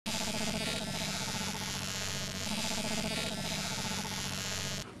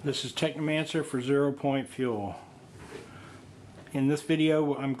This is Technomancer for 0 Point Fuel. In this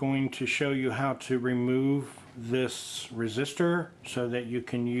video I'm going to show you how to remove this resistor so that you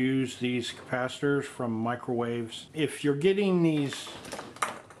can use these capacitors from microwaves. If you're getting these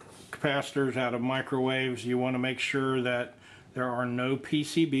capacitors out of microwaves, you want to make sure that there are no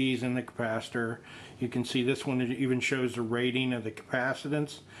PCBs in the capacitor. You can see this one even shows the rating of the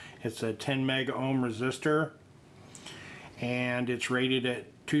capacitance. It's a 10 mega ohm resistor and it's rated at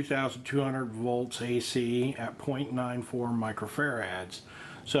 2,200 volts AC at 0.94 microfarads.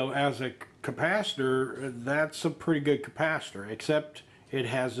 So as a capacitor, that's a pretty good capacitor, except it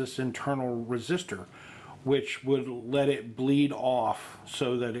has this internal resistor which would let it bleed off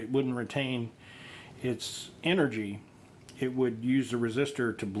so that it wouldn't retain its energy. It would use the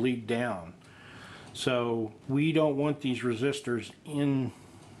resistor to bleed down. So we don't want these resistors in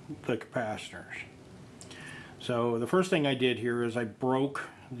the capacitors. So the first thing I did here is I broke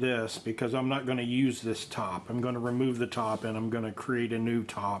this because I'm not going to use this top. I'm going to remove the top and I'm going to create a new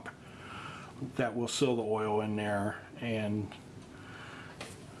top that will seal the oil in there and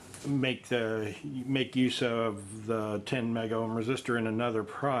make use of the 10 mega ohm resistor in another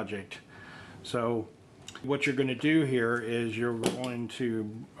project. So what you're going to do here is you're going to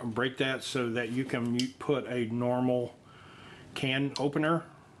break that so that you can put a normal can opener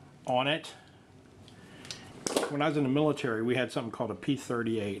on it. When I was in the military, we had something called a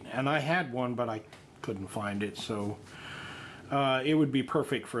P38, and I had one, but I couldn't find it, so it would be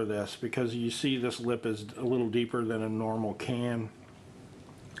perfect for this because you see this lip is a little deeper than a normal can,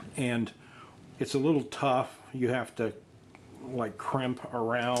 and it's a little tough. You have to like crimp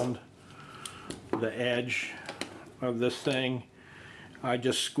around the edge of this thing. I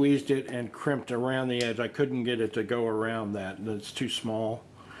just squeezed it and crimped around the edge. I couldn't get it to go around that. It's too small,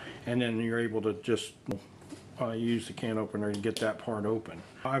 and then you're able to just use the can opener to get that part open.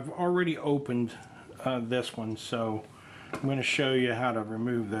 I've already opened this one, so I'm going to show you how to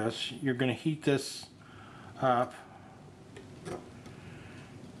remove this. You're going to heat this up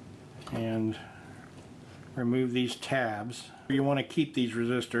and remove these tabs. You want to keep these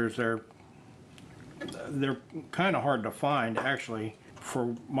resistors. They're kind of hard to find actually.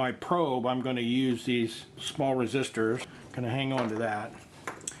 For my probe, I'm going to use these small resistors. I'm going to hang on to that.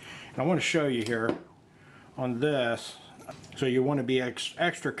 And I want to show you here on this, so you want to be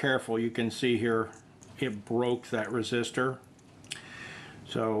extra careful. You can see here it broke that resistor.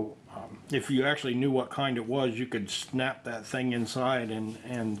 So if you actually knew what kind it was, you could snap that thing inside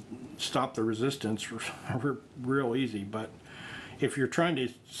and stop the resistance real easy. But if you're trying to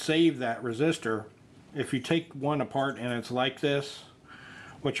save that resistor, if you take one apart and it's like this,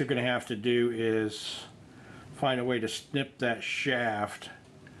 what you're going to have to do is find a way to snip that shaft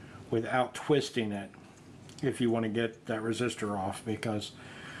without twisting it if you want to get that resistor off, because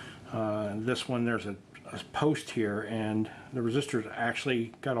this one, there's a post here and the resistor's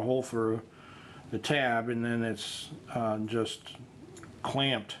actually got a hole through the tab, and then it's just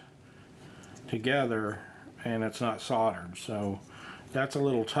clamped together and it's not soldered. So that's a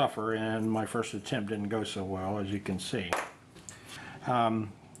little tougher, and my first attempt didn't go so well, as you can see.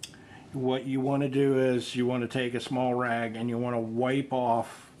 What you want to do is you want to take a small rag and you want to wipe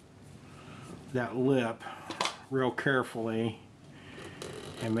off that lip real carefully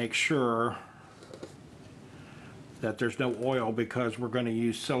and make sure that there's no oil, because we're going to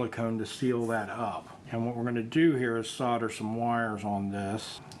use silicone to seal that up. And what we're going to do here is solder some wires on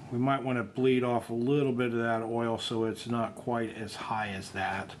this. We might want to bleed off a little bit of that oil so it's not quite as high as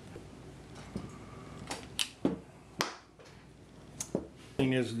that. The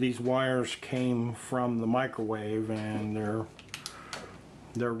thing is, these wires came from the microwave and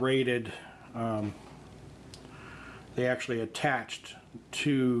they're rated, they actually attached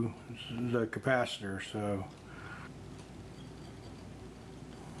to the capacitor. So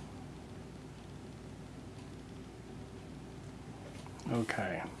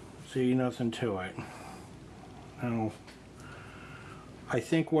okay, see, nothing to it. Now I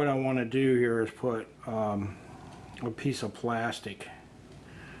think what I want to do here is put a piece of plastic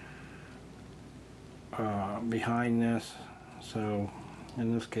behind this. So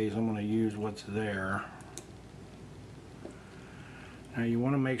in this case I'm going to use what's there. Now you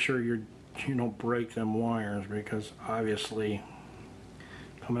want to make sure you don't break them wires, because obviously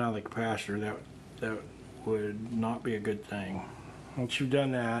coming out of the capacitor that would not be a good thing. Once you've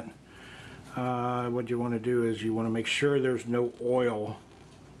done that, what you want to do is you want to make sure there's no oil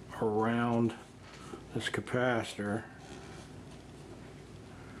around this capacitor.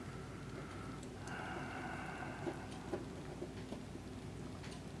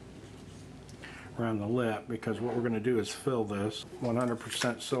 around the lip, because what we're going to do is fill this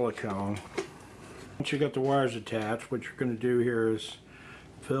 100% silicone. Once you got the wires attached, what you're going to do here is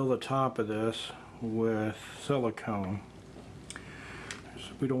fill the top of this with silicone.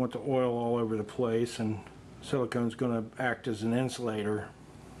 So we don't want the oil all over the place, and silicone is going to act as an insulator.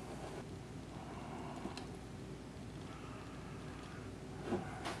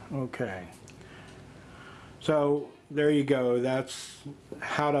 Okay, so there you go. That's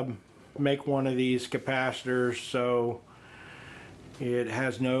how to make one of these capacitors so it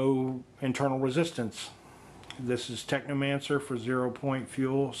has no internal resistance. This is Technomancer for 0 Point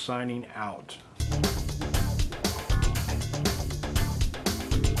Fuel signing out.